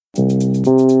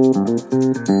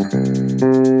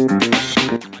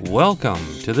Welcome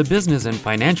to the Business and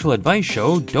Financial Advice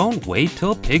Show, Don't Wait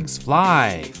Till Pigs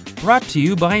Fly. Brought to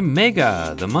you by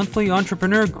Mega, the monthly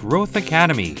entrepreneur growth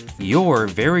academy, your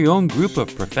very own group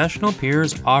of professional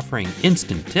peers offering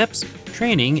instant tips,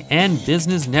 training, and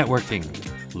business networking.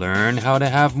 Learn how to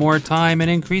have more time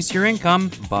and increase your income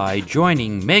by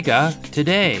joining Mega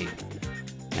today.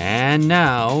 And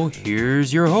now,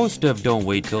 here's your host of Don't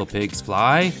Wait Till Pigs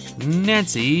Fly,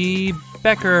 Nancy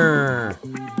Becker.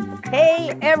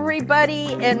 Hey,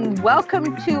 everybody, and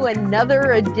welcome to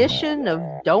another edition of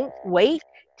Don't Wait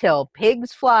Till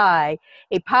Pigs Fly,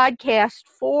 a podcast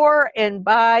for and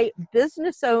by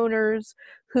business owners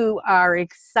who are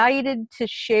excited to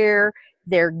share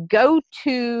their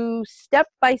go-to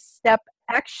step-by-step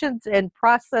actions and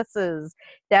processes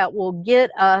that will get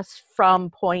us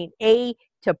from point A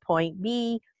to point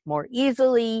B more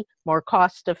easily, more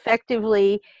cost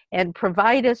effectively, and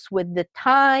provide us with the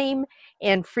time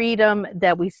and freedom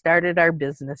that we started our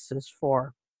businesses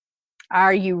for.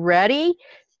 Are you ready?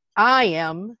 I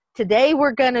am. Today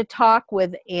we're going to talk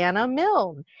with Anna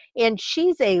Milne, and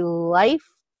she's a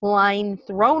lifeline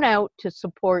thrown out to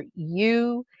support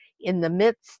you in the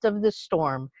midst of the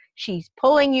storm. She's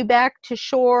pulling you back to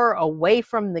shore, away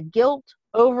from the guilt,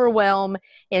 overwhelm,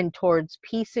 and towards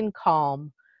peace and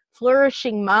calm.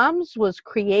 Flourishing Moms was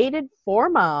created for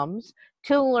moms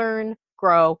to learn,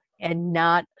 grow, and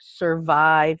not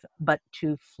survive, but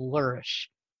to flourish.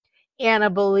 Anna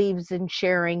believes in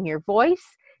sharing your voice.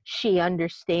 She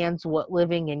understands what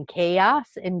living in chaos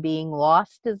and being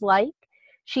lost is like.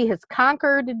 She has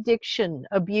conquered addiction,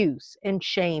 abuse, and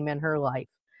shame in her life.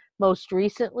 Most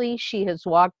recently, she has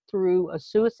walked through a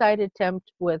suicide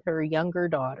attempt with her younger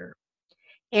daughter.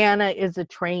 Anna is a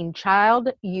trained child,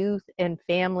 youth, and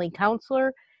family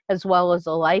counselor, as well as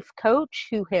a life coach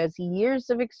who has years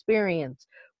of experience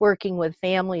working with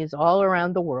families all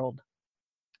around the world.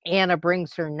 Anna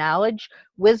brings her knowledge,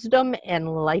 wisdom, and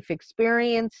life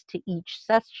experience to each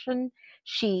session.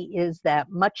 She is that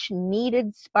much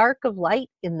needed spark of light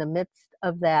in the midst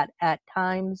of that, at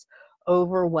times,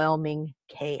 overwhelming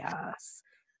chaos.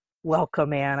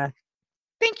 Welcome, Anna.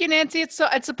 Thank you, Nancy. It's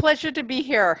a pleasure to be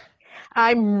here.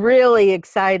 I'm really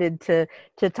excited to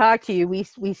talk to you.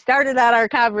 We started out our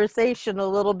conversation a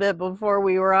little bit before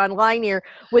we were online here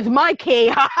with my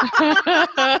chaos.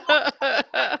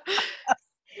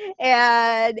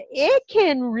 And it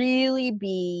can really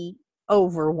be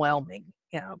overwhelming,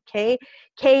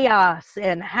 chaos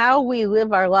and how we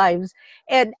live our lives.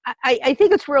 And I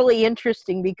think it's really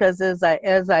interesting because as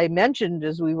I mentioned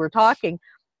as we were talking,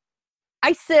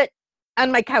 I sit on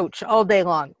my couch all day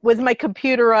long with my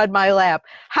computer on my lap.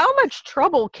 How much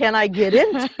trouble can I get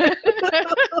into?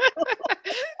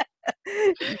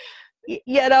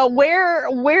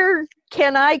 Where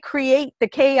can I create the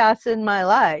chaos in my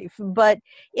life? But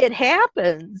it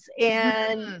happens.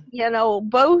 And,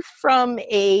 both from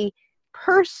a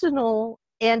personal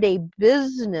and a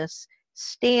business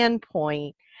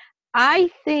standpoint, I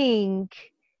think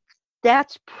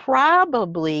that's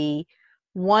probably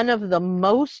one of the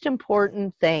most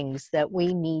important things that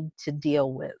we need to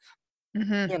deal with.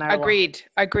 In our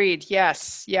Agreed.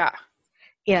 Yes. Yeah.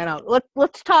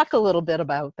 Let's talk a little bit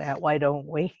about that. Why don't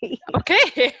we?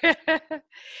 Okay.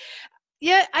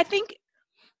 Yeah, I think,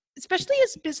 especially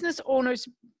as business owners,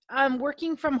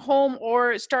 working from home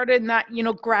or started in that,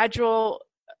 gradual,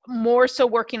 more so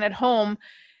working at home,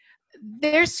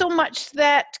 there's so much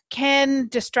that can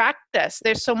distract us.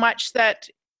 There's so much that,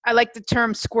 I like the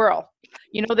term squirrel.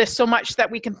 There's so much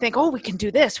that we can think, oh, we can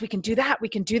do this, we can do that, we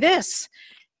can do this.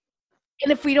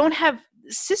 And if we don't have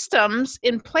systems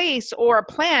in place or a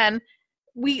plan,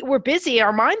 we're busy.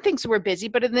 Our mind thinks we're busy,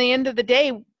 but at the end of the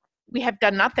day, we have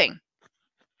done nothing.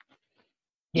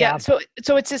 Yeah. So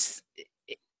it's this,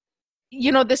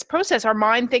 this process. Our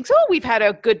mind thinks, oh, we've had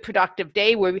a good productive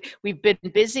day where we've been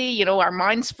busy, our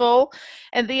mind's full.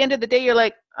 And at the end of the day, you're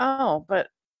like, oh, but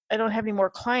I don't have any more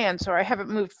clients, or I haven't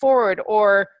moved forward,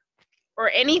 or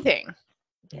anything.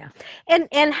 Yeah.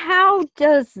 And how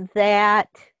does that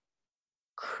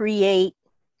create?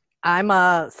 I'm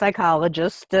a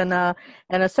psychologist and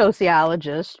a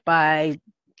sociologist by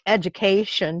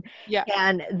education. Yeah.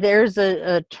 And there's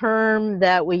a term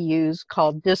that we use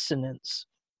called dissonance.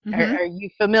 Mm-hmm. Are you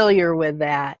familiar with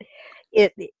that?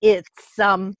 It's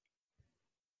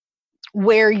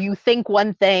where you think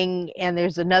one thing and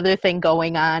there's another thing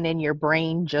going on and your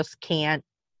brain just can't,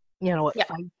 it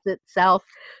fights itself.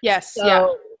 Yes.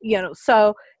 So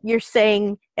So you're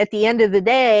saying at the end of the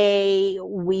day,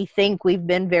 we think we've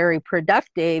been very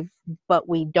productive, but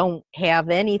we don't have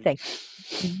anything.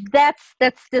 That's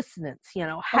dissonance. Okay.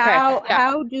 Yeah.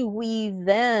 How do we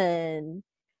then,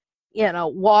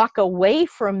 walk away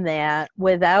from that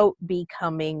without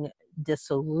becoming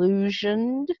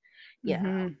disillusioned,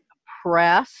 Hmm.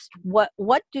 depressed?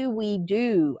 What do we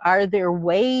do? Are there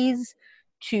ways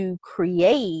to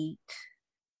create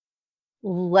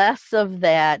less of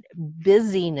that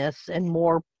busyness and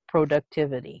more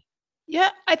productivity?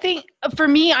 Yeah, I think for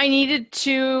me, I needed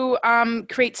to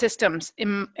create systems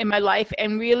in my life,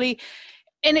 and really,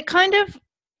 and it kind of,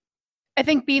 I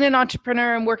think being an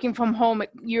entrepreneur and working from home,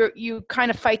 you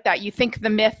kind of fight that. You think the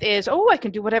myth is, oh, I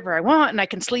can do whatever I want, and I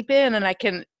can sleep in, and I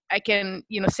can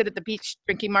sit at the beach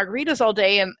drinking margaritas all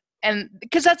day, and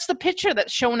because that's the picture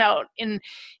that's shown out in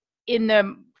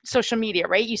the social media,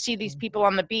 right? You see these people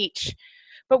on the beach,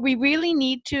 but we really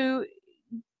need to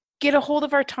get a hold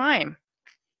of our time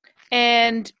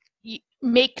and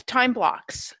make time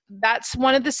blocks. That's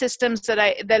one of the systems that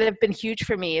have been huge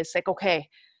for me. It's like, okay,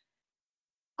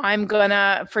 I'm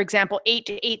gonna, for example, 8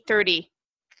 to 8:30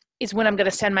 is when I'm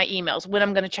gonna send my emails, when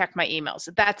I'm gonna check my emails.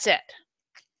 That's it.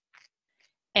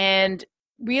 And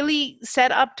really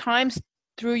set up times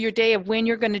through your day of when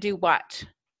you're gonna do what.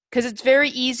 Because it's very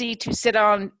easy to sit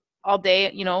on all day,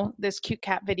 there's cute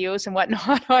cat videos and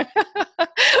whatnot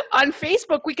on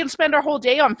Facebook. We can spend our whole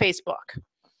day on Facebook.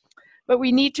 But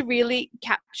we need to really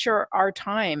capture our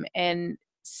time and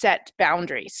set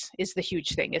boundaries is the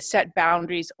huge thing, is set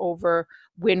boundaries over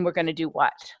when we're going to do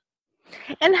what.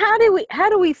 And how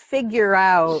do we figure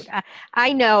out?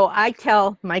 I know I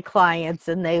tell my clients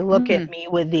and they look at me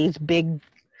with these big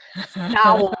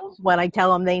scowls when I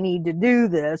tell them they need to do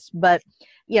this, but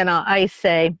I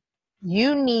say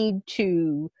you need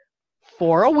to,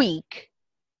 for a week,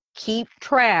 keep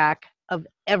track of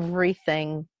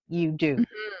everything you do.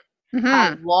 Mm-hmm.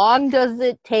 How long does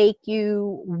it take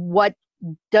you? What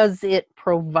does it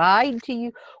provide to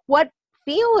you? What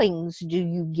feelings do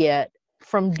you get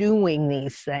from doing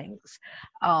these things?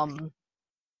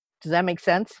 Does that make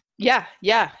sense? Yeah,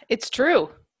 it's true.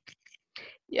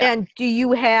 Yeah. And do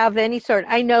you have any sort?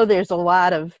 I know there's a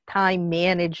lot of time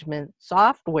management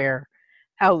software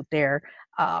out there.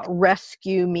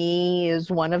 Rescue Me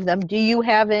is one of them. Do you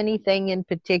have anything in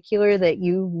particular that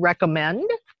you recommend?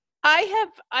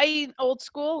 I old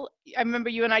school. I remember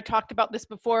you and I talked about this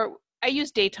before. I use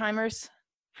day timers.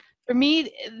 For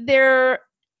me, there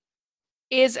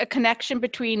is a connection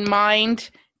between mind,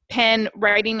 pen,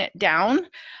 writing it down.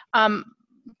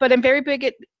 But I'm very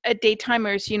big at day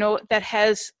timers, that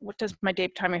has, what does my day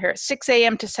timer here? 6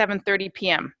 a.m. to 7:30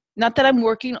 p.m. Not that I'm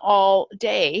working all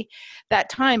day that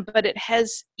time, but it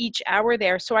has each hour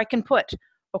there. So I can put,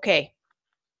 okay,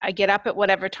 I get up at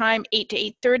whatever time, 8 to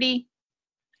 8:30.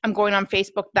 I'm going on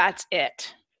Facebook. That's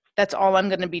it. That's all I'm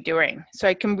going to be doing. So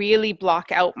I can really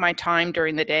block out my time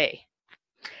during the day.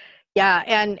 Yeah,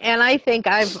 and I think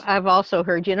I've also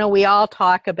heard, we all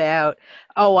talk about,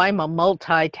 oh, I'm a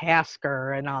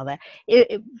multitasker and all that.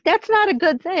 That's not a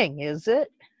good thing, is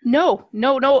it? No.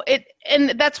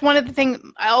 And that's one of the things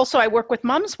I work with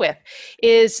moms with,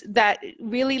 is that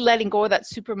really letting go of that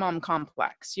super mom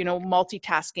complex,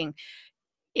 multitasking.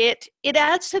 It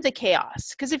adds to the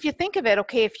chaos, because if you think of it,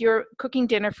 okay, if you're cooking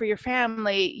dinner for your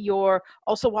family, you're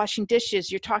also washing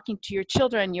dishes, you're talking to your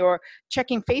children, you're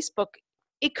checking Facebook,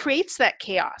 it creates that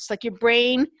chaos. Like your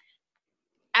brain,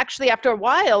 actually after a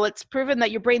while, it's proven that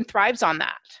your brain thrives on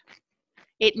that.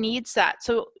 It needs that.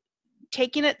 So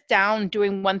taking it down,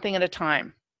 doing one thing at a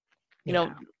time,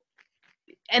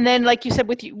 and then like you said,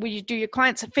 when you do your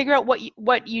clients, figure out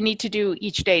what you need to do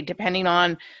each day, depending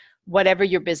on whatever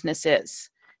your business is.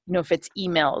 If it's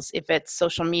emails, if it's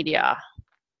social media,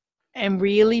 and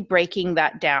really breaking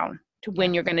that down to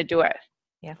when you're going to do it.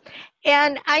 Yeah.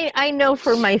 And I know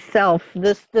for myself,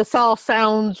 this all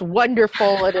sounds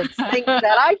wonderful, and it's things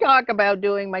that I talk about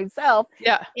doing myself.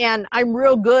 Yeah. And I'm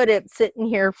real good at sitting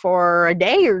here for a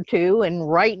day or two and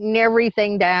writing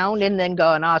everything down and then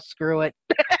going, oh, screw it.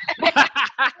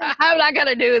 I'm not going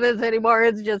to do this anymore.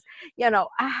 It's just,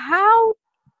 how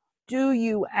do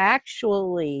you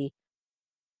actually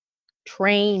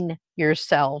train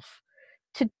yourself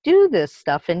to do this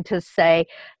stuff and to say,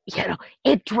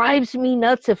 it drives me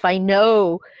nuts if I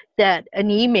know that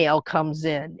an email comes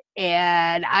in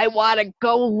and I want to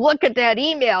go look at that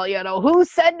email,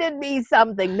 who's sending me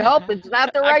something? Nope, it's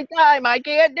not the right time. I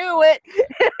can't do it.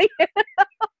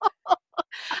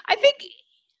 I think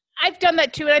I've done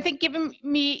that too. And I think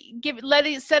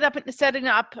setting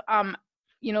up,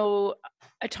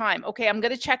 a time. Okay, I'm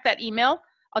going to check that email.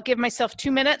 I'll give myself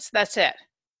 2 minutes. That's it.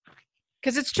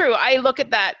 Because it's true. I look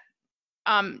at that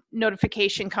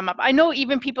notification come up. I know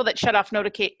even people that shut off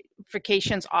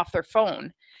notifications off their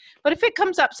phone. But if it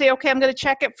comes up, say, okay, I'm going to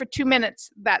check it for 2 minutes.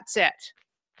 That's it.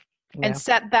 Yeah. And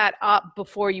set that up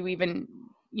before you even,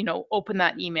 open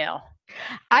that email.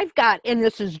 I've got, and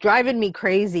this is driving me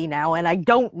crazy now, and I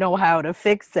don't know how to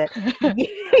fix it.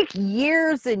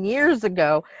 Years and years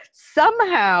ago,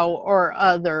 somehow or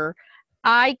other,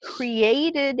 I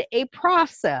created a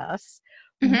process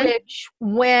which,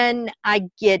 when I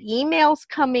get emails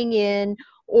coming in,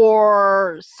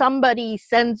 or somebody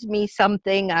sends me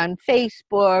something on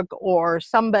Facebook, or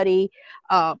somebody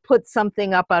puts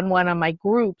something up on one of my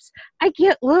groups, I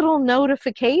get little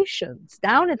notifications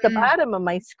down at the bottom of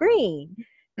my screen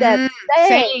that say,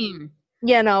 same.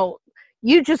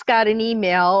 You just got an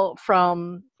email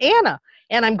from Anna.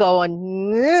 And I'm going,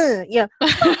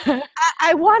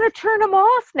 I want to turn them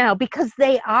off now, because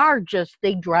they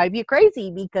drive you crazy,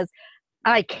 because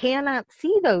I cannot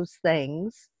see those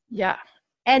things. Yeah.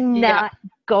 And not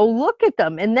go look at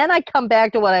them. And then I come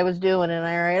back to what I was doing, and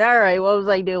all right, what was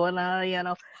I doing?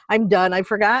 I'm done. I've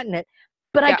forgotten it.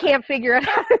 But I can't figure out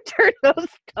how to turn those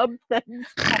dumb things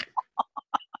off.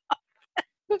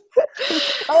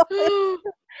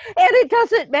 And it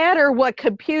doesn't matter what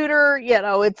computer,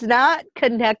 it's not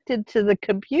connected to the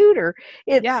computer.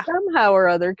 It's somehow or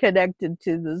other connected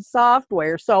to the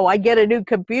software. So I get a new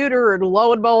computer, and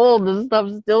lo and behold, the stuff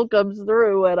still comes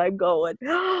through, and I'm going.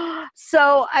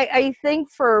 So I think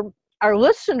for our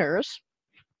listeners,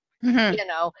 we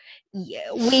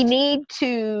need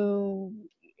to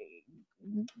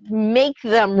make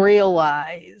them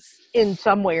realize in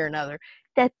some way or another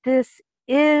that this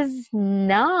is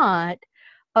not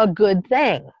a good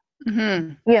thing.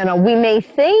 We may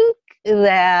think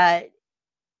that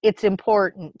it's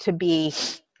important to be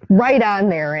right on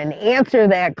there and answer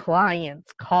that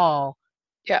client's call.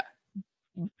 Yeah.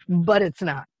 But it's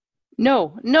not.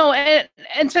 No. And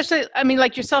especially,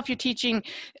 like yourself, you're teaching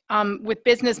with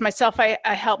business. Myself, I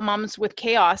help moms with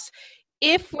chaos.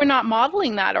 If we're not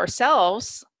modeling that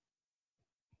ourselves,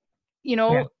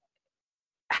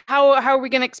 how are we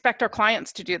going to expect our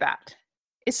clients to do that?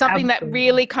 It's something that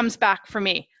really comes back for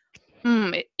me.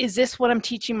 Is this what I'm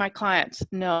teaching my clients?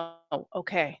 No.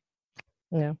 Okay.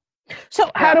 Yeah.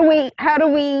 So how do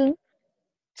we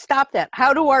stop that?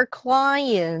 How do our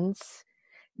clients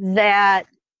that,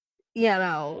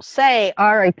 say,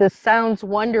 all right, this sounds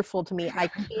wonderful to me. I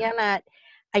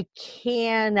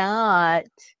cannot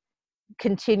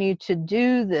continue to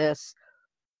do this.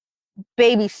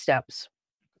 Baby steps.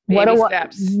 What do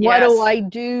I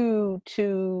do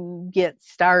to get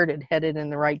started, headed in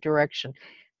the right direction?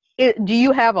 Do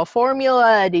you have a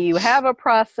formula? Do you have a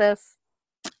process?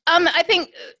 I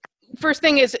think first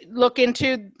thing is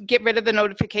get rid of the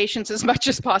notifications as much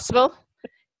as possible.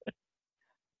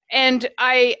 And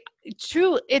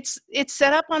it's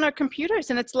set up on our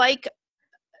computers, and it's like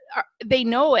they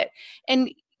know it.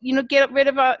 And get rid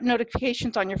of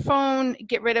notifications on your phone.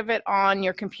 Get rid of it on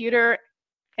your computer.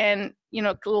 And,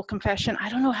 a little confession, I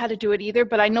don't know how to do it either,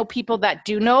 but I know people that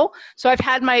do know. So I've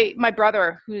had my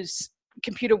brother, who's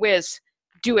computer whiz,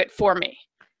 do it for me.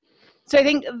 So I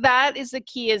think that is the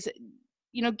key, is,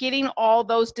 getting all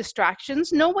those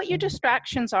distractions. Know what your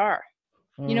distractions are.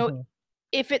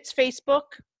 If it's Facebook,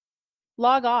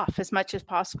 log off as much as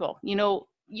possible.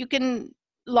 You can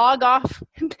log off.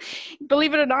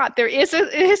 Believe it or not, there is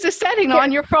a setting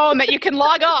on your phone that you can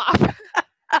log off.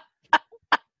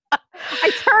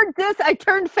 I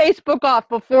turned Facebook off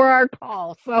before our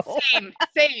call. So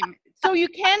same. So you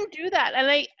can do that.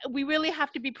 And we really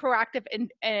have to be proactive.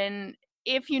 And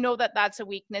if you know that that's a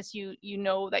weakness, you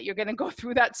know that you're going to go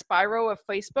through that spiral of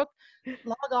Facebook,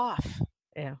 log off.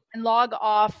 Yeah. And log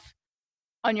off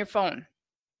on your phone.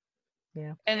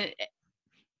 Yeah. And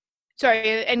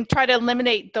try to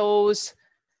eliminate those.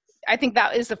 I think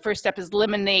that is the first step, is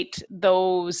eliminate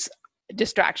those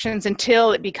distractions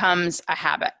until it becomes a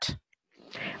habit.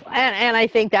 And I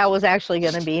think that was actually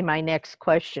going to be my next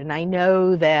question. I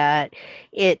know that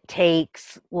it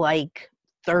takes like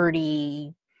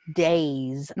 30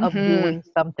 days of doing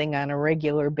something on a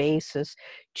regular basis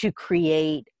to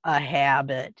create a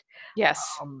habit. Yes.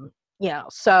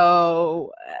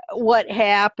 So what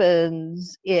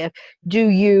happens if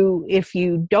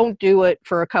you don't do it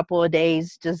for a couple of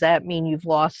days? Does that mean you've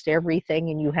lost everything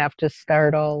and you have to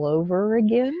start all over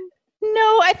again?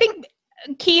 No, I think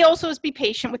key also is be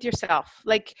patient with yourself.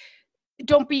 Like,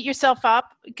 don't beat yourself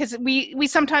up, because we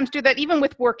sometimes do that even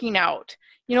with working out.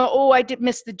 I did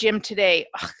miss the gym today.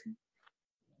 Ugh,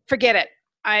 forget it.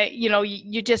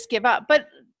 You just give up. But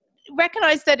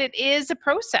recognize that it is a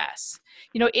process,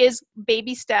 is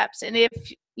baby steps. And if,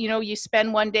 you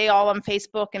spend one day all on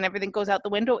Facebook and everything goes out the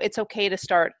window, it's okay to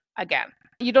start again.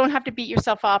 You don't have to beat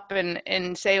yourself up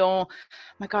and say, oh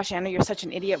my gosh, Anna, you're such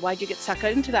an idiot. Why'd you get sucked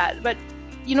into that? But,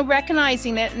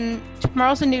 recognizing it, and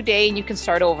tomorrow's a new day and you can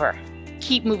start over.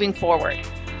 Keep moving forward.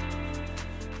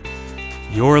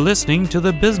 You're listening to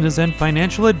the Business and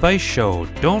Financial Advice Show,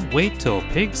 Don't Wait Till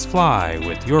Pigs Fly,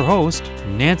 with your host,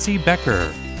 Nancy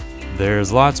Becker.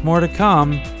 There's lots more to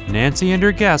come. Nancy and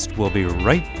her guest will be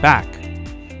right back.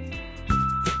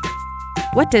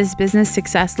 What does business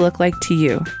success look like to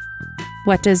you?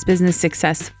 What does business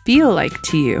success feel like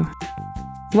to you?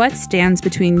 What stands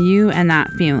between you and that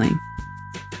feeling?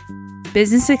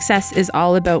 Business success is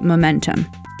all about momentum.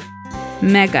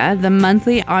 Mega, the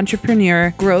monthly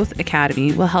Entrepreneur Growth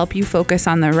Academy, will help you focus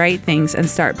on the right things and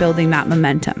start building that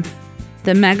momentum.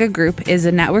 The Mega Group is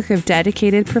a network of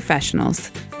dedicated professionals.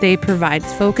 They provide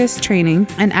focused training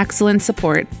and excellent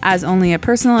support as only a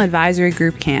personal advisory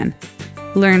group can.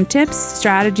 Learn tips,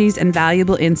 strategies, and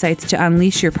valuable insights to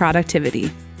unleash your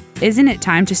productivity. Isn't it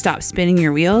time to stop spinning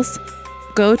your wheels?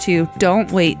 Go to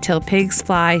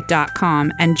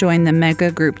don'twaittillpigsfly.com and join the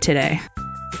Mega Group today.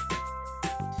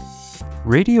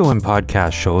 Radio and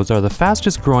podcast shows are the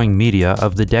fastest growing media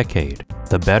of the decade.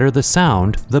 The better the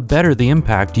sound, the better the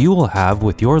impact you will have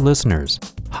with your listeners.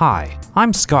 Hi,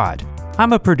 I'm Scott.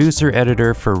 I'm a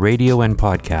producer-editor for radio and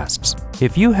podcasts.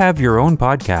 If you have your own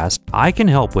podcast, I can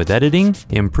help with editing,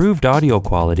 improved audio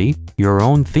quality, your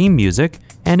own theme music,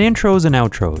 and intros and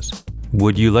outros.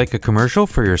 Would you like a commercial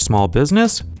for your small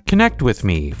business? Connect with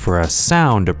me for a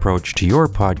sound approach to your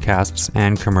podcasts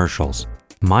and commercials.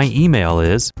 My email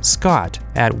is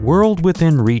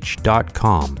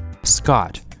scott@worldwithinreach.com.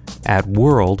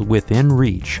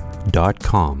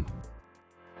 scott@worldwithinreach.com.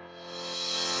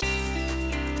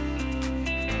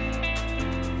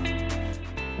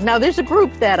 Now, there's a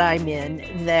group that I'm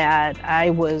in that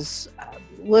I was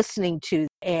listening to,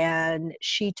 and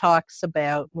she talks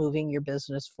about moving your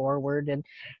business forward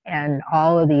and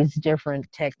all of these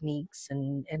different techniques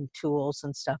and tools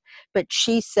and stuff. But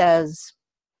she says,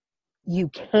 you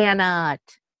have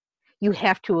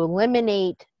to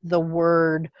eliminate the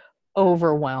word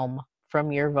overwhelm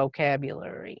from your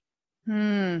vocabulary.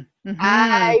 Mm-hmm.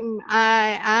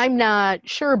 I'm not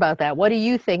sure about that. What do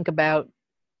you think about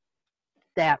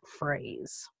that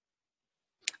phrase?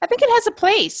 I think it has a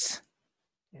place.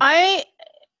 I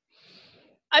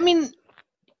mean,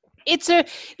 it's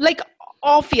like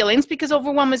all feelings, because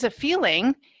overwhelm is a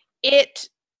feeling.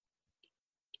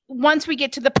 Once we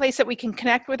get to the place that we can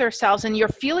connect with ourselves and you're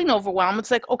feeling overwhelmed,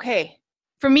 it's like, okay,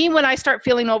 for me, when I start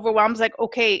feeling overwhelmed, it's like,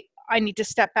 okay, I need to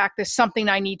step back. There's something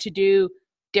I need to do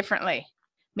differently.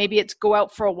 Maybe it's go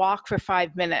out for a walk for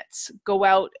 5 minutes, go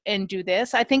out and do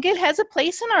this. I think it has a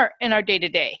place in our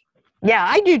day-to-day. Yeah,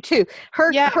 I do too.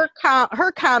 Her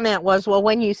comment was, well,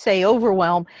 when you say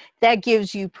overwhelm, that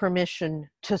gives you permission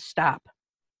to stop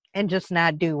and just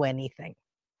not do anything.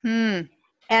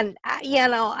 And,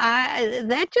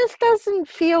 that just doesn't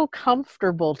feel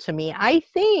comfortable to me. I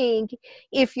think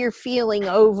if you're feeling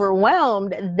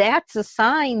overwhelmed, that's a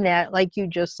sign that, like you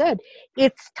just said,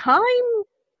 it's time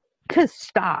to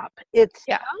stop. It's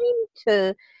time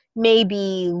to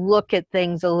maybe look at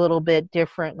things a little bit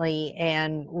differently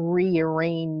and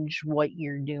rearrange what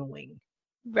you're doing.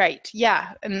 Right.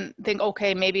 Yeah. And think,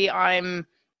 okay, maybe I'm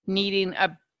needing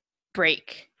a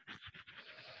break.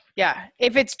 Yeah,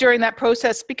 if it's during that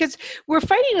process, because we're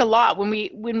fighting a lot when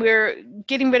we're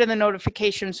getting rid of the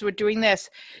notifications, we're doing this,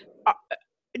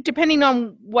 depending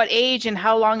on what age and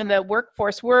how long in the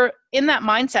workforce, we're in that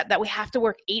mindset that we have to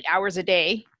work 8 hours a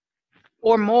day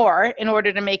or more in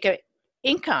order to make an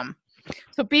income.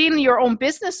 So being your own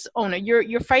business owner,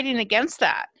 you're fighting against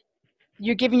that.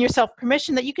 You're giving yourself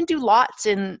permission that you can do lots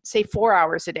in, say, 4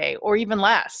 hours a day or even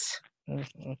less.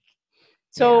 Mm-hmm.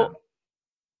 So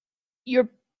you're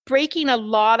breaking a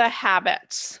lot of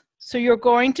habits. So you're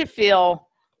going to feel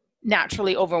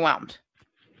naturally overwhelmed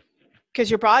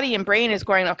because your body and brain is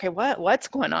going, okay, what's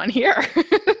going on here?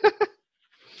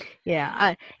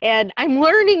 And I'm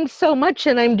learning so much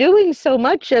and I'm doing so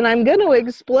much and I'm going to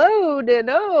explode and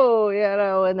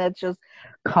and that's just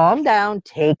calm down,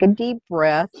 take a deep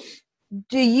breath.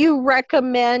 Do you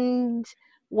recommend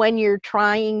when you're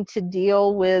trying to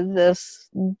deal with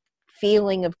this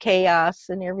feeling of chaos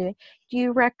and everything, do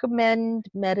you recommend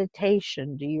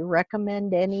meditation? Do you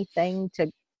recommend anything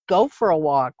to go for a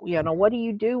walk? What do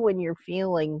you do when you're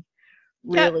feeling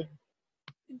really?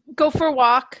 Go for a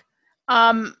walk.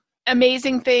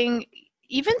 Amazing thing,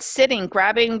 even sitting,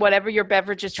 grabbing whatever your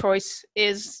beverage of choice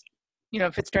is,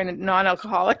 if it's during the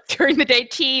non-alcoholic, during the day,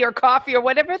 tea or coffee or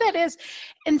whatever that is,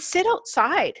 and sit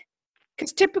outside.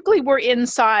 Because typically we're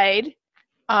inside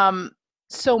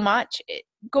so much.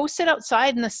 Go sit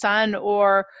outside in the sun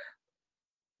or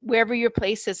wherever your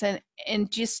place is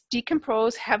and just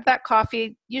decompose, have that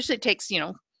coffee. Usually it takes,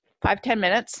 5-10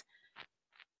 minutes,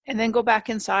 and then go back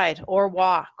inside or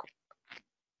walk.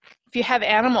 If you have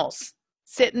animals,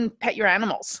 sit and pet your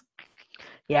animals.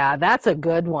 Yeah, that's a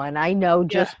good one. I know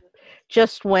just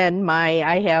when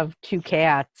I have 2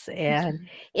 cats, and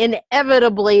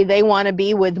inevitably they want to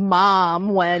be with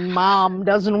mom when mom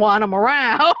doesn't want them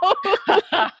around.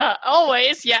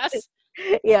 Always, yes.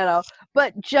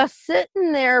 But just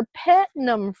sitting there petting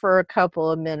them for a couple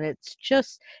of minutes,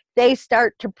 they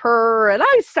start to purr and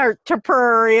I start to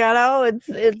purr,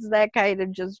 it's that kind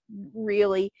of just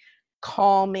really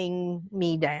calming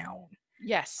me down.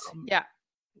 Yes. Yeah.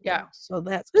 So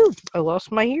that's, I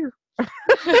lost my ear.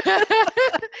 Yeah,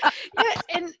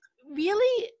 and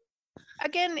really,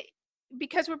 again,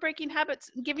 because we're breaking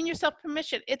habits, giving yourself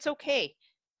permission. It's okay.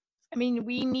 I mean,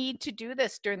 we need to do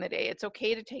this during the day. It's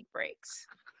okay to take breaks.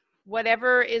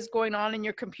 Whatever is going on in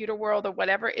your computer world or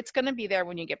whatever, it's going to be there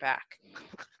when you get back.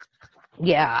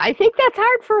 Yeah, I think that's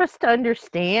hard for us to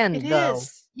understand. It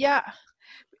is. Yeah.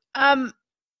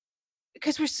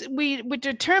 Because we're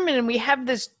determined and we have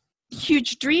this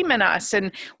huge dream in us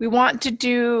and we want to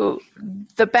do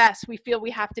the best. We feel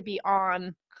we have to be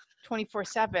on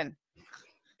 24/7,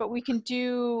 but we can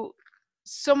do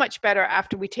so much better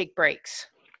after we take breaks.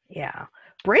 Yeah,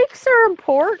 breaks are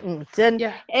important.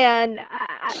 And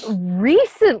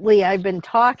recently I've been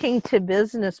talking to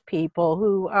business people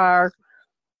who I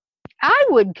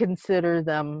would consider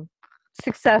them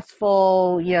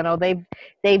successful.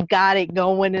 They've got it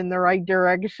going in the right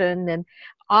direction, and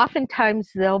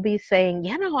oftentimes they'll be saying,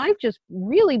 I've just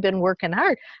really been working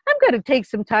hard. I'm going to take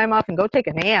some time off and go take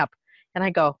a nap. And I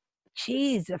go,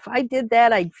 geez, if I did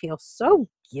that, I'd feel so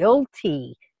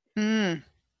guilty. So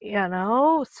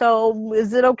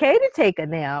is it okay to take a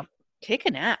nap? Take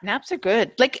a nap. Naps are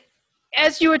good. Like,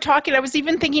 as you were talking, I was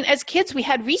even thinking, as kids, we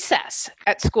had recess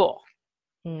at school.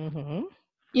 Mm-hmm.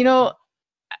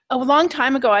 A long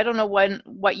time ago, I don't know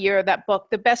what year, that book,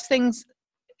 The Best Things,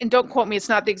 and don't quote me, it's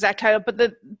not the exact title, but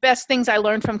The Best Things I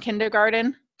Learned from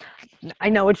Kindergarten. I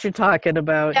know what you're talking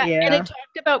about. Yeah. And it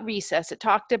talked about recess. It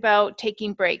talked about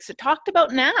taking breaks. It talked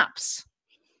about naps.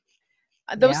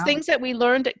 Those things that we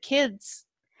learned at kids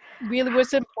really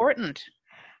was important.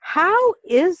 How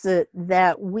is it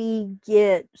that we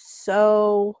get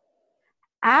so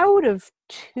out of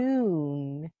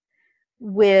tune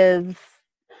with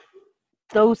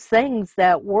those things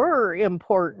that were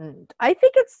important? I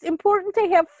think it's important to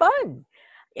have fun,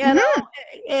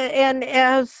 and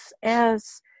as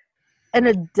an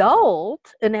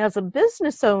adult and as a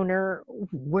business owner,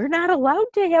 we're not allowed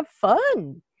to have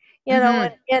fun,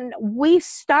 and we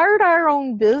start our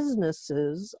own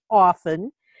businesses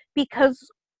often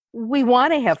because we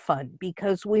want to have fun,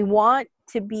 because we want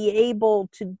to be able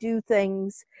to do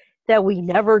things that we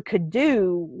never could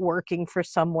do working for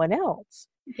someone else.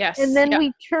 Yes. And then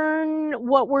we turn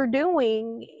what we're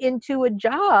doing into a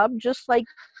job, just like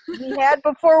we had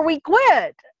before we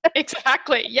quit.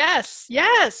 Exactly. Yes.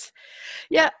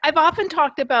 Yeah. I've often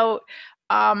talked about,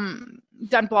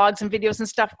 done blogs and videos and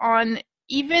stuff on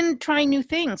even trying new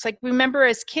things. Like, remember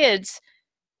as kids,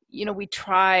 we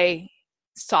try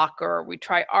soccer, we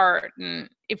try art, and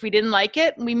if we didn't like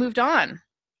it, we moved on.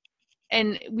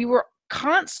 And we were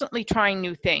constantly trying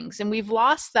new things, and we've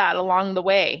lost that along the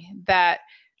way, that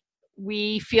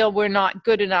we feel we're not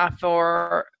good enough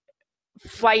or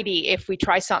flighty if we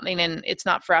try something and it's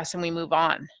not for us and we move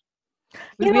on.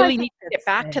 We really need to get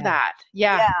back to that.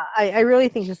 Yeah, I really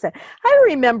think just that. I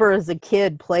remember as a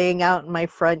kid playing out in my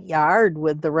front yard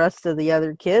with the rest of the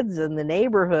other kids in the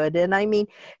neighborhood, and I mean,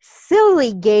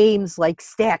 silly games like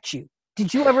Statue.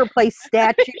 Did you ever play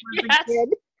Statue as a kid?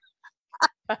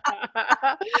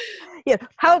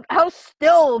 How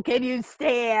still can you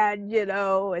stand,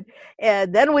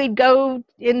 and then we'd go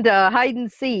into hide and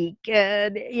seek,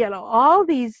 and all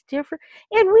these different,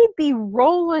 and we'd be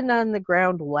rolling on the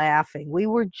ground laughing. We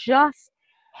were just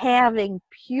having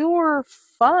pure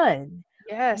fun.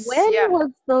 Yes. When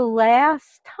was the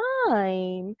last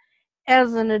time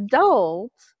as an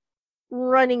adult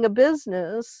running a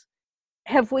business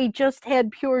have we just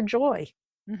had pure joy?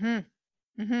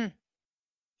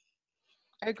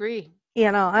 I agree.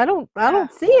 I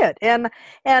don't see it. And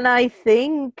I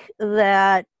think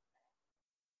that,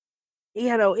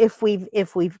 if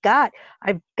we've got,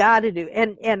 I've got to do,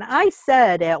 and I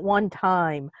said at one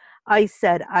time, I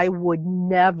said I would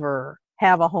never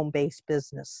have a home-based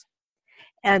business.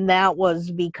 And that was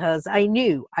because I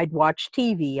knew I'd watch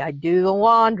TV, I'd do the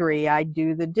laundry, I'd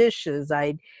do the dishes,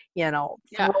 I'd, Yeah.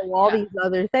 throw all Yeah. these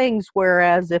other things.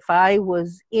 Whereas if I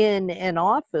was in an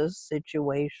office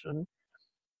situation,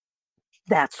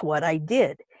 that's what I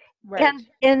did. Right.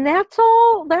 And that's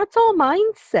all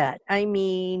mindset. I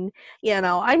mean,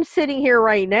 I'm sitting here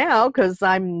right now because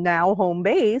I'm now home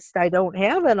based. I don't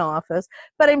have an office,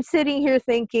 but I'm sitting here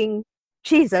thinking,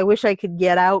 geez, I wish I could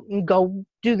get out and go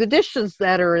do the dishes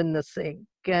that are in the sink.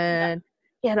 And,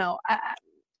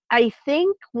 I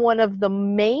think one of the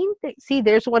main things, see,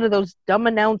 there's one of those dumb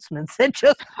announcements that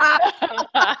just popped.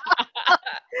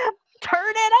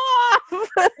 Turn it off.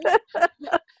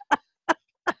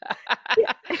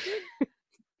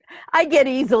 I get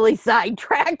easily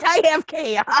sidetracked. I have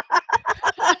chaos.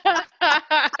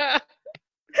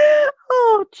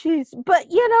 Oh, jeez. But,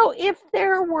 if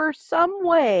there were some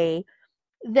way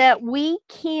that we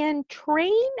can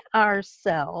train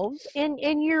ourselves, and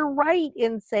you're right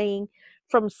in saying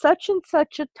from such and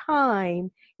such a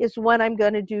time is when I'm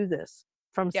going to do this.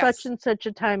 From such Yes. and such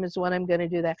a time is when I'm going to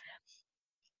do that.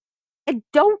 I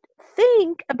don't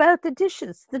think about the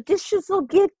dishes. The dishes will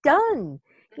get done.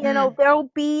 There'll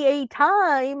be a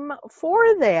time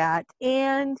for that.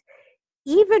 And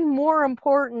even more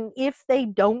important, if they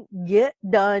don't get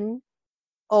done,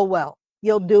 oh well,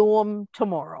 you'll do them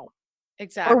tomorrow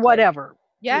Exactly. or whatever.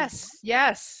 Yes.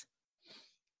 Yes.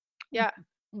 Yeah.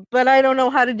 But I don't know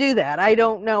how to do that. I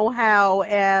don't know how,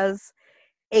 as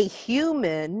a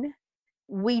human,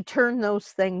 we turn those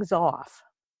things off.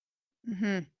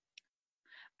 Mm-hmm.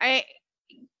 I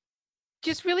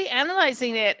just really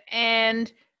analyzing it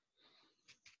and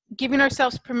giving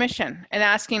ourselves permission and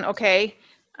asking, okay,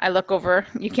 I look over,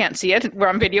 you can't see it, we're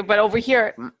on video, but over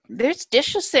here, there's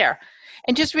dishes there.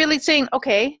 And just really saying,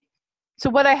 okay, so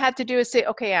what I had to do is say,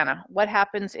 okay, Anna, what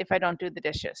happens if I don't do the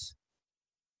dishes?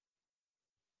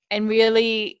 And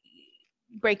really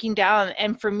breaking down.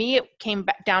 And for me, it came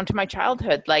back down to my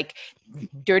childhood, like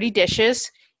dirty dishes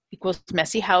equals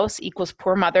messy house equals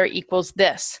poor mother equals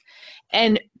this.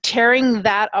 And tearing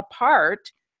that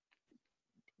apart,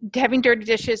 having dirty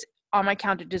dishes on my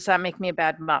counter, does that make me a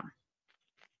bad mom?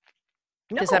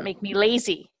 No. Does that make me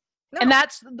lazy? No. And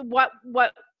that's what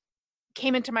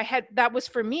came into my head. That was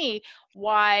for me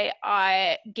why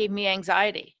I gave me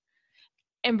anxiety.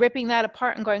 And ripping that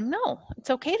apart and going, no,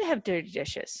 it's okay to have dirty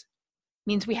dishes.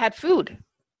 Means we had food.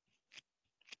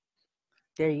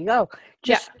 There you go.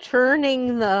 Just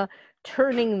turning the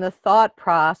thought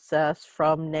process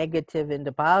from negative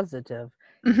into positive.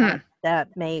 Mm-hmm.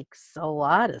 That makes a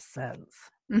lot of sense.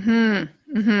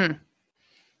 Mm-hmm. Mm-hmm.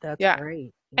 That's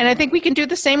great. And I think we can do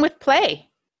the same with play.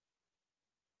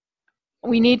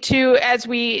 We need to, as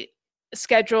we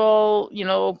schedule,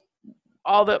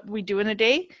 all that we do in a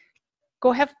day,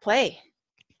 go have play.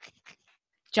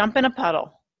 Jump in a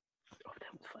puddle. Oh,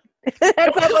 that was fun.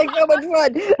 That sounds like so much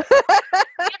fun.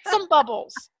 Get some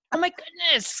bubbles. Oh my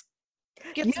goodness.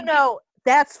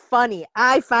 That's funny.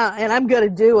 I found, and I'm going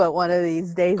to do it one of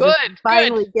these days. Good.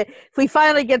 If we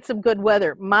finally get some good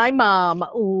weather. My mom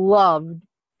loved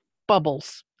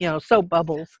bubbles, soap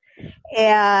bubbles.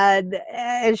 And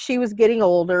as she was getting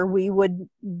older,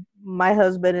 my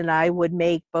husband and I would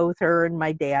make, both her and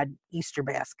my dad, Easter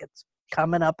baskets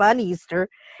coming up on Easter.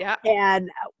 Yeah. And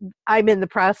I'm in the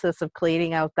process of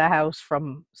cleaning out the house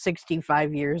from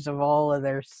 65 years of all of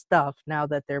their stuff now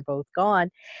that they're both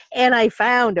gone. And I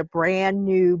found a brand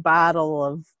new bottle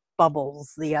of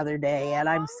bubbles the other day. And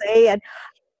I'm saying,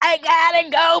 I gotta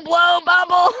go blow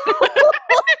bubble.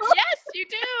 Yes, you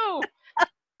do.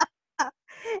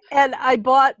 And I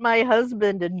bought my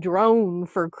husband a drone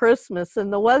for Christmas,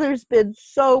 and the weather's been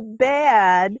so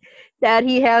bad that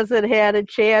he hasn't had a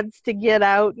chance to get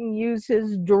out and use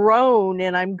his drone.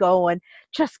 And I'm going,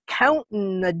 just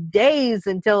counting the days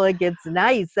until it gets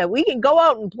nice that we can go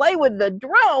out and play with the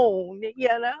drone,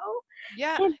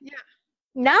 Yeah. And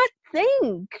not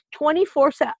think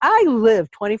 24/7. I live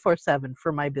 24/7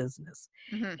 for my business.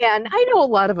 Mm-hmm. And I know a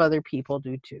lot of other people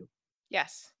do too.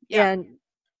 Yes. Yeah. And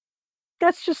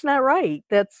that's just not right.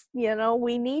 That's,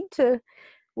 we need to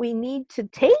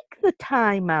take the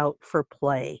time out for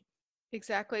play.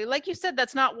 Exactly. Like you said,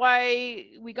 that's not why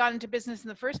we got into business in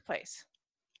the first place.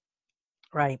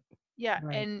 Right. Yeah.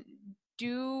 Right. And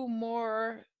do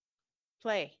more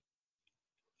play.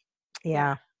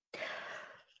 Yeah.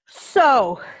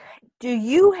 So, do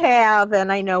you have,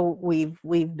 and I know we've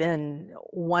been,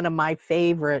 one of my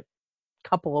favorite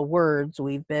couple of words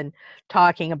we've been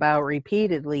talking about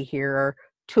repeatedly here are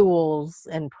tools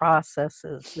and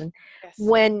processes. And Yes.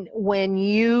 when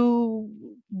you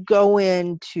go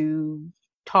in to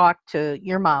talk to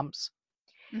your moms,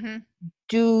 Mm-hmm.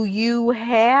 Do you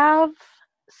have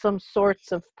some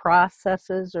sorts of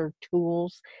processes or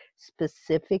tools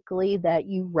specifically that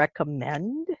you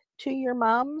recommend to your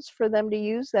moms for them to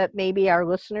use that maybe our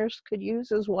listeners could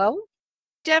use as well?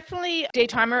 Definitely day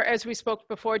timer, as we spoke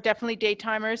before, definitely day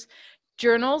timers.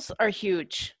 Journals are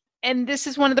huge. And this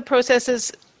is one of the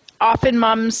processes often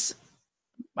moms,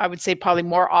 I would say probably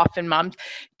more often moms,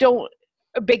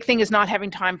 a big thing is not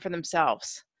having time for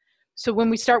themselves. So when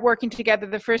we start working together,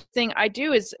 the first thing I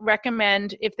do is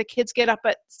recommend, if the kids get up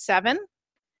at 7,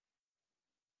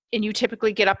 and you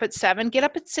typically get up at 7, get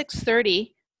up at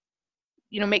 6:30.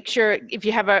 Make sure if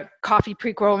you have a coffee,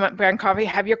 pre-grown brand coffee,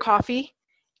 have your coffee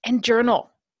and journal.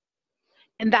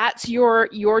 And that's your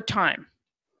time.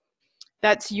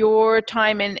 That's your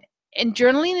time. And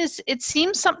journaling it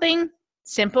seems something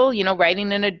simple,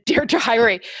 writing in a Dear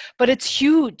Diary, but it's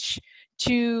huge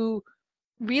to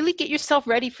really get yourself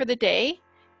ready for the day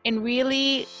and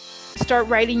really start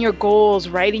writing your goals,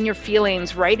 writing your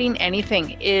feelings, writing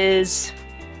anything is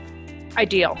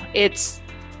ideal. It's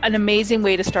an amazing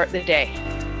way to start the day.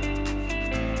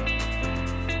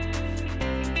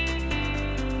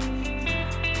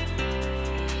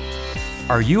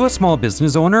 Are you a small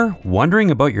business owner wondering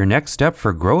about your next step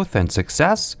for growth and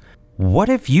success? What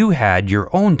if you had your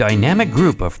own dynamic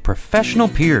group of professional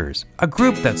peers, a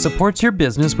group that supports your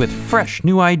business with fresh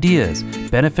new ideas,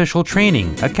 beneficial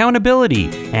training, accountability,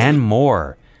 and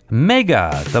more?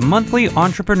 Mega, the monthly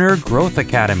Entrepreneur Growth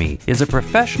Academy, is a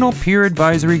professional peer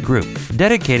advisory group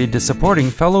dedicated to supporting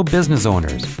fellow business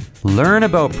owners. Learn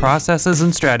about processes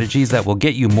and strategies that will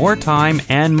get you more time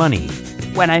and money.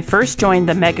 When I first joined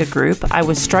the Mega Group, I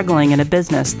was struggling in a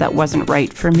business that wasn't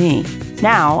right for me.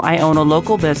 Now, I own a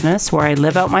local business where I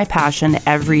live out my passion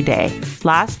every day.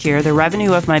 Last year, the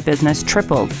revenue of my business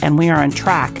tripled, and we are on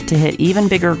track to hit even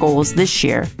bigger goals this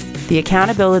year. The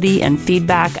accountability and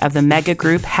feedback of the Mega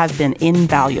Group have been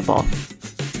invaluable.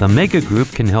 The Mega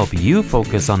Group can help you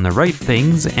focus on the right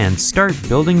things and start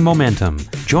building momentum.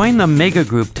 Join the Mega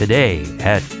Group today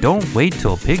at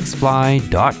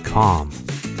don'twaittilpigsfly.com.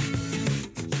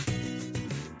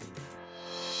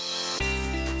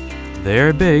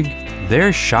 They're big,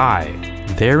 they're shy,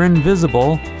 they're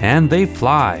invisible, and they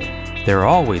fly. They're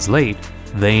always late,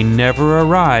 they never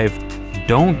arrive.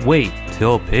 Don't wait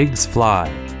till pigs fly.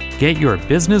 Get your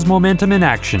business momentum in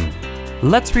action.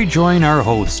 Let's rejoin our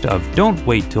host of Don't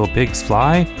Wait Till Pigs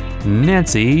Fly,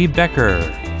 Nancy Becker.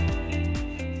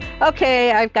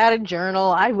 Okay, I've got a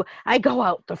journal. I go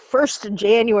out the 1st of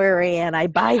January and I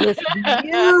buy this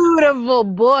beautiful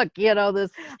book. There's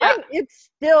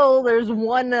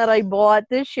one that I bought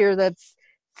this year that's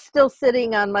still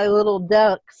sitting on my little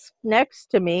desk next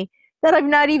to me that I've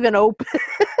not even opened.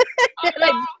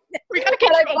 I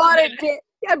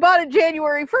bought it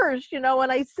January 1st, and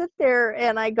I sit there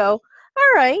and I go,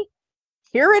 all right,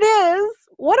 here it is.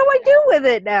 What do I do with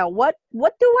it now? What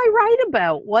do I write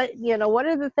about? What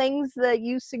are the things that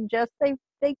you suggest they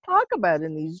talk about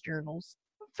in these journals?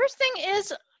 First thing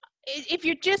is, if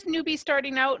you're just newbie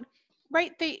starting out,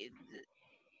 write 3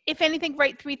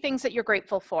 things that you're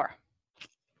grateful for.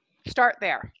 Start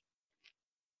there.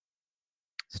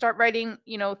 Start writing,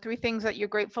 3 things that you're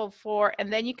grateful for,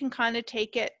 and then you can kind of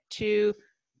take it to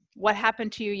what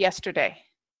happened to you yesterday.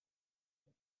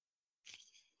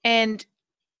 And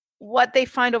what they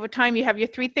find over time, you have your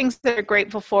 3 things that are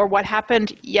grateful for. What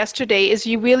happened yesterday is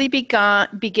you really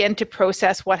begin to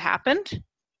process what happened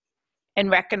and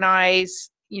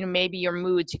recognize, maybe your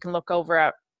moods. You can look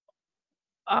over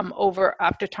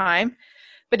after time.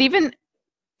 But even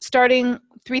starting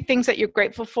 3 things that you're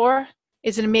grateful for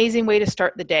is an amazing way to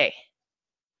start the day.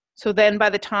 So then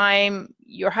by the time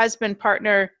your husband,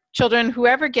 partner, children,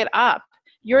 whoever get up,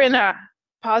 you're in a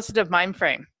positive mind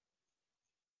frame.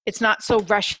 It's not so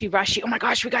rushy. Oh my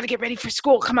gosh, we got to get ready for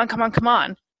school. Come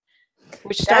on.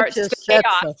 Which starts the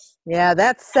chaos.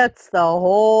 That sets the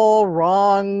whole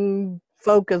wrong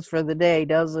focus for the day,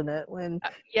 doesn't it? And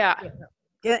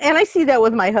I see that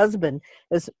with my husband,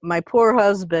 as my poor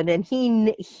husband, and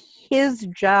his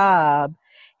job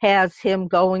has him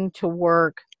going to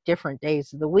work different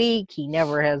days of the week. He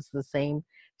never has the same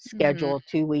schedule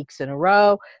 2 weeks in a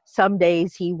row. Some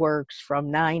days he works from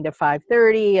 9 to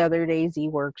 5:30. Other days he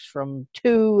works from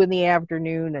 2 in the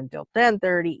afternoon until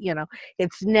 10:30.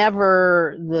 It's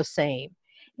never the same.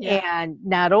 Yeah. And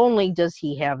not only does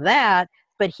he have that,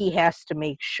 but he has to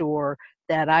make sure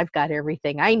that I've got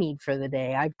everything I need for the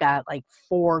day. I've got like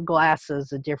 4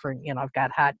 glasses of different, I've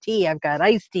got hot tea, I've got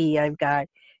iced tea, I've got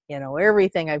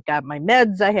everything. I've got my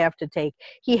meds I have to take.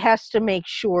 He has to make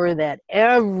sure that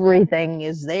everything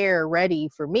is there ready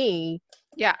for me.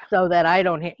 Yeah. So that I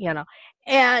don't,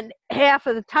 And half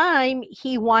of the time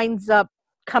he winds up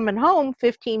coming home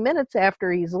 15 minutes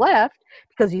after he's left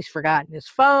because he's forgotten his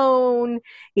phone.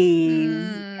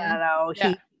 Yeah.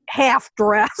 He half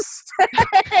dressed,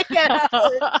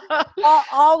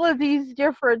 all of these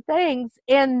different things.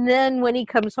 And then when he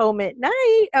comes home at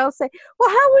night, I'll say, well,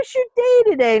 how was your day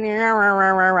today?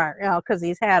 Because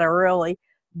he's had a really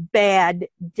bad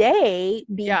day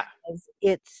Yeah. because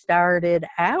it started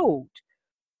out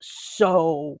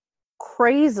so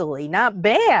crazily, not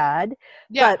bad,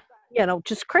 Yeah. but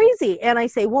just crazy. And I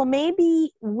say, well,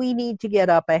 maybe we need to get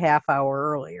up a half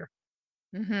hour earlier.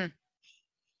 Mm-hmm.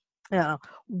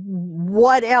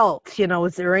 What else?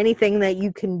 Is there anything that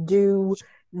you can do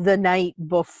the night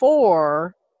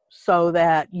before so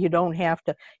that you don't have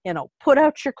to, put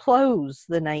out your clothes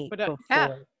the night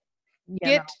before?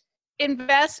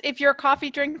 Invest, if you're a coffee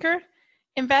drinker,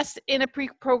 invest in a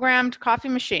pre-programmed coffee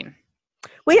machine.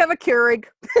 We have a Keurig.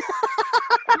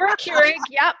 You're a Keurig.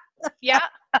 Yep.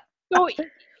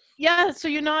 So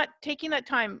you're not taking that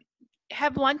time.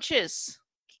 Have lunches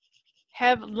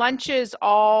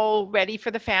all ready for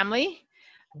the family.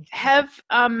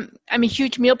 I'm a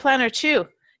huge meal planner too.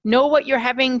 Know what you're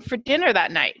having for dinner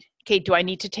that night. Okay, do I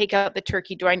need to take out the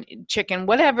turkey? Do I need chicken?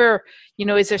 Whatever,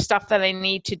 is there stuff that I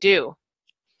need to do?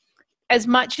 As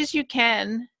much as you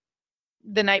can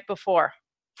the night before.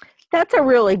 That's a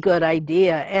really good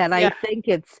idea. And I think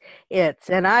it's,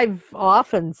 and I've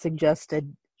often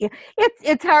suggested,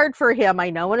 it's hard for him, I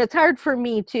know, and it's hard for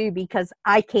me too, because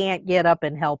I can't get up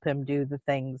and help him do the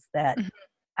things that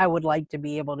I would like to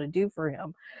be able to do for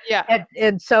him. Yeah.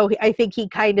 And so I think he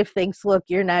kind of thinks, look,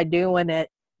 you're not doing it.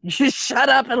 Just shut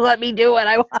up and let me do what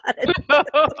I want.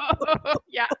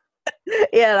 Yeah.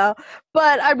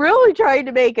 But I'm really trying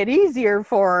to make it easier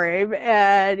for him.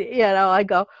 And, I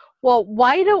go, well,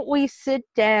 why don't we sit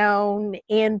down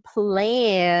and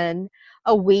plan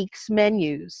a week's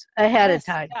menus ahead of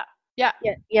time? Yeah.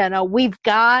 We've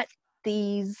got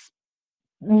these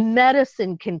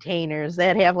medicine containers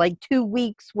that have like 2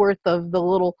 weeks worth of the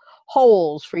little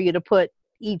holes for you to put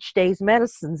each day's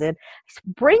medicines in.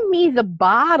 Bring me the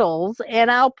bottles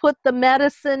and I'll put the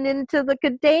medicine into the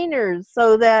containers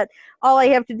so that all I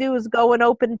have to do is go and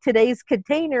open today's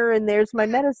container and there's my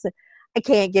medicine. I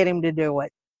can't get him to do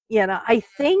it. I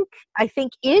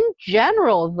think in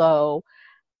general though,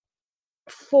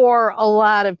 for a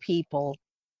lot of people,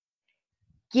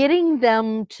 getting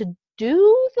them to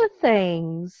do the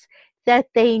things that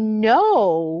they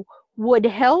know would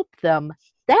help them,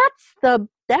 that's the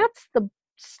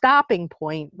stopping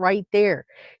point right there.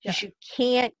 Yeah. You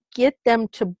can't get them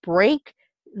to break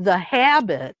the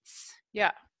habits.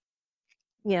 Yeah.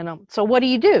 So what do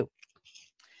you do?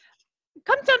 It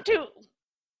comes down to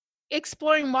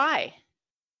exploring why.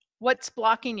 What's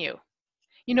blocking you?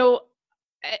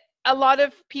 A lot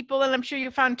of people, and I'm sure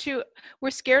you found too, we're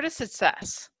scared of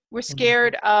success. We're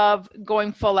scared of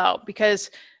going full out because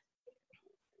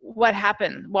what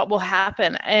will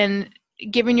happen? And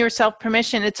giving yourself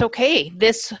permission, it's okay.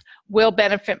 This will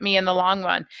benefit me in the long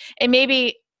run. And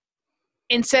maybe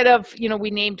instead of,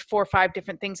 we named 4 or 5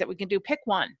 different things that we can do, pick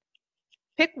one.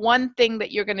 Pick one thing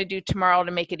that you're going to do tomorrow to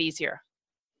make it easier.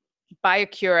 Buy a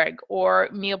Keurig or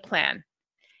meal plan.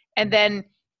 And then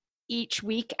each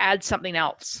week add something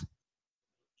else.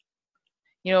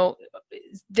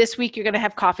 This week you're going to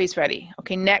have coffees ready.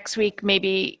 Okay, next week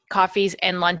maybe coffees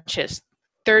and lunches.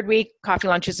 Third week, coffee,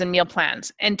 lunches, and meal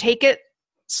plans. And take it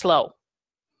slow.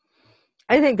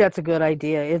 I think that's a good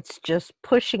idea. It's just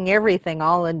pushing everything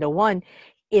all into one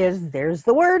there's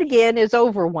the word again, is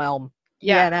overwhelm.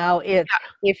 Yeah.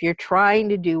 If you're trying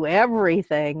to do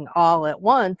everything all at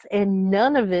once and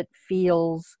none of it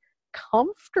feels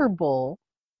comfortable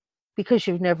because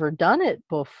you've never done it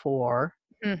before,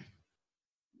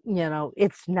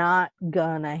 it's not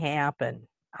gonna happen.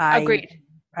 Agreed.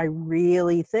 I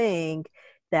really think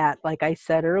that, like I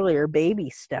said earlier, baby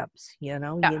steps, you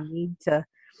need to.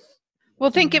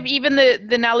 Well, think of even the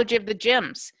analogy of the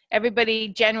gyms. Everybody,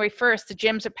 January 1st, the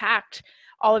gyms are packed.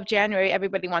 All of January,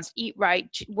 everybody wants to eat right,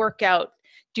 work out,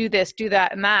 do this, do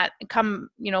that, and that. And come,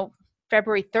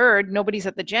 February 3rd, nobody's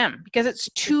at the gym because it's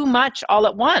too much all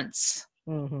at once.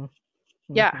 Mm-hmm.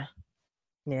 Yeah.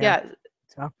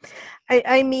 So,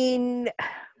 I mean,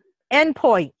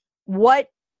 endpoint. What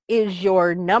is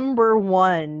your number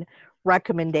one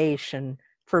recommendation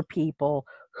for people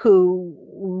who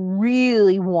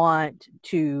really want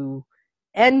to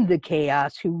end the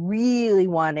chaos, who really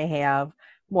want to have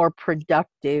more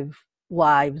productive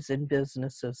lives and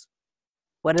businesses?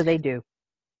 What do they do?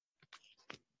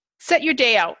 Set your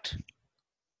day out.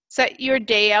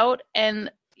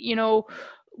 And,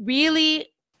 really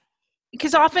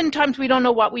because oftentimes we don't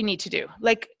know what we need to do.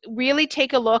 Like, really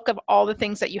take a look of all the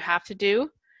things that you have to do,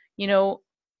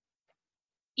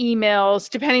 emails,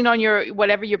 depending on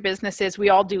whatever your business is, we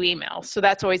all do emails. So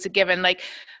that's always a given. Like,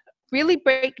 really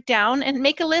break down and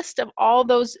make a list of all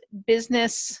those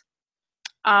business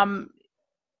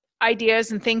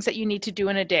ideas and things that you need to do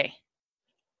in a day.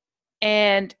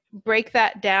 And break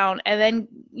that down, and then,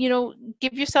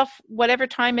 give yourself whatever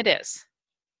time it is.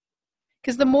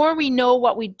 Because the more we know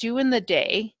what we do in the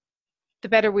day, the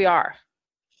better we are.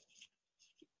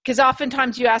 Because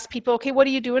oftentimes you ask people, okay, what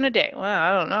do you do in a day? Well,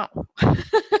 I don't know.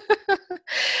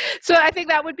 So I think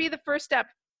that would be the first step.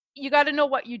 You got to know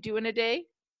what you do in a day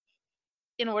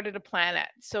in order to plan it.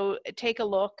 So take a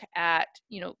look at,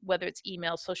 whether it's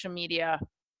email, social media,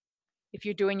 if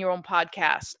you're doing your own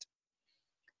podcast,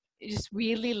 just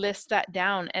really list that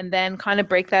down, and then kind of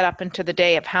break that up into the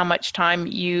day of how much time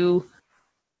you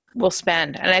will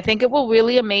spend. And I think it will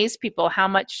really amaze people how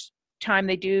much time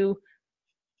they do.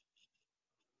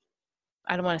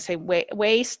 I don't want to say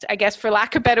waste, I guess, for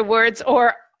lack of better words,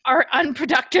 or our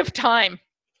unproductive time.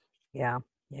 Yeah.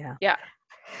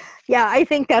 I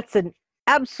think that's an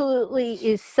absolutely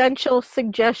essential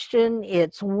suggestion.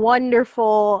 It's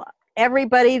wonderful.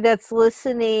 Everybody that's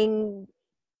listening,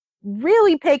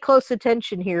 really pay close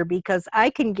attention here, because I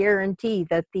can guarantee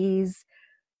that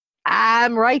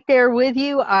I'm right there with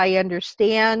you. I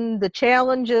understand the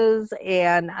challenges,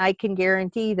 and I can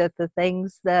guarantee that the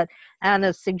things that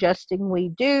Anna's suggesting we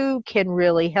do can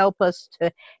really help us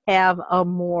to have a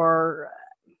more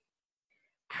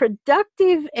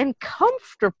productive and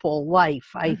comfortable life,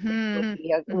 I think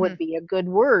would be a good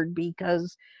word,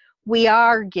 because we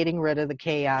are getting rid of the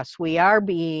chaos. We are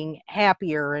being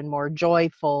happier and more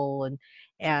joyful,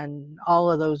 and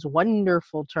all of those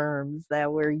wonderful terms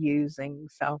that we're using.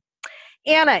 So,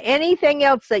 Anna, anything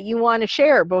else that you want to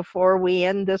share before we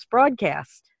end this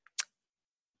broadcast?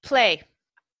 Play.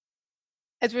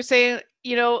 As we're saying,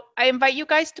 I invite you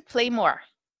guys to play more.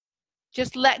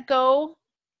 Just let go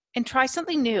and try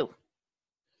something new.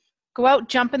 Go out,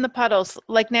 jump in the puddles,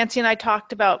 like Nancy and I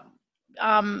talked about.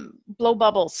 Blow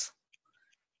bubbles.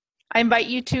 I invite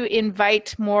you to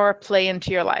invite more play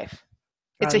into your life.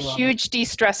 It's a huge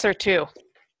de-stressor too.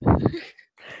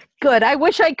 Good. I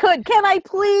wish I could. Can I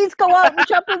please go out and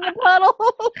jump in the puddle?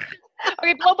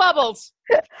 Okay, blow bubbles.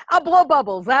 I'll blow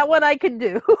bubbles. That one I can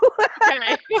do.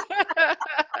 Okay.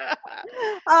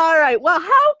 All right. Well,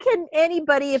 how can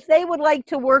anybody, if they would like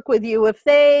to work with you, if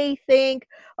they think,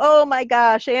 oh my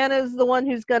gosh, Anna's the one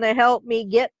who's going to help me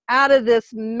get out of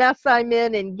this mess I'm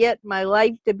in and get my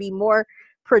life to be more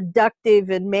productive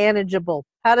and manageable,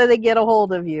 how do they get a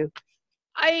hold of you?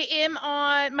 I am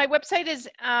on, my website is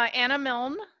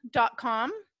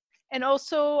annamilne.com. And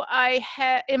also I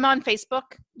am on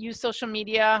Facebook, use social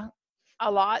media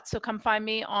a lot. So come find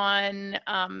me on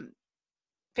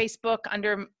Facebook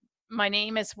under my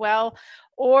name as well.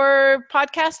 Or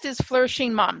podcast is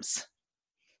Flourishing Moms.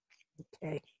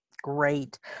 Okay,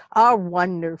 great. Oh,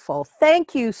 wonderful.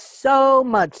 Thank you so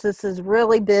much. This has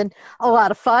really been a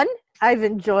lot of fun. I've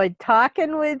enjoyed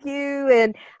talking with you,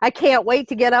 and I can't wait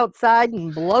to get outside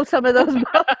and blow some of those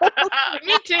bubbles.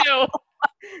 Me too.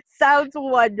 Sounds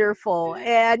wonderful.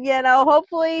 And,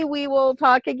 hopefully we will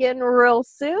talk again real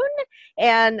soon.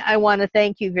 And I want to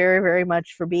thank you very, very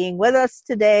much for being with us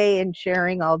today and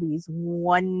sharing all these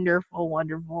wonderful,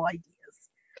 wonderful ideas.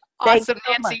 Awesome,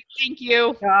 Nancy. Thank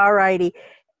you. All righty.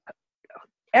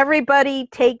 Everybody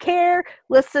take care.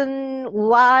 Listen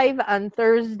live on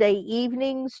Thursday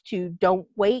evenings to Don't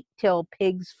Wait Till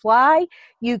Pigs Fly.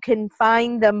 You can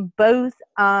find them both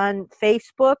on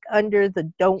Facebook under the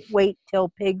Don't Wait Till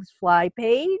Pigs Fly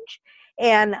page,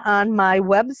 and on my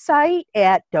website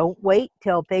at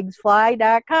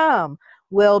don'twaittillpigsfly.com.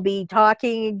 We'll be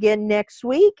talking again next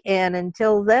week, and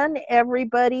until then,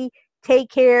 everybody take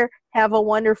care, have a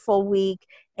wonderful week,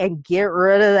 and get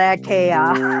rid of that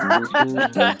chaos.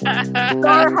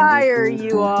 Soar higher,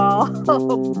 you all.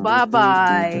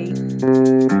 Bye-bye.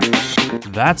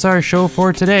 That's our show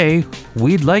for today.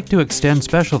 We'd like to extend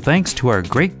special thanks to our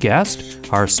great guest,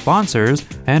 our sponsors,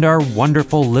 and our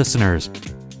wonderful listeners.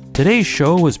 Today's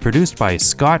show was produced by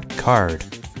Scott Card.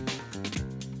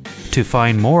 To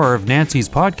find more of Nancy's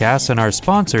podcasts and our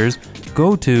sponsors,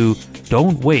 go to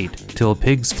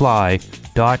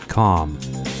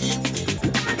don'twaittillpigsfly.com.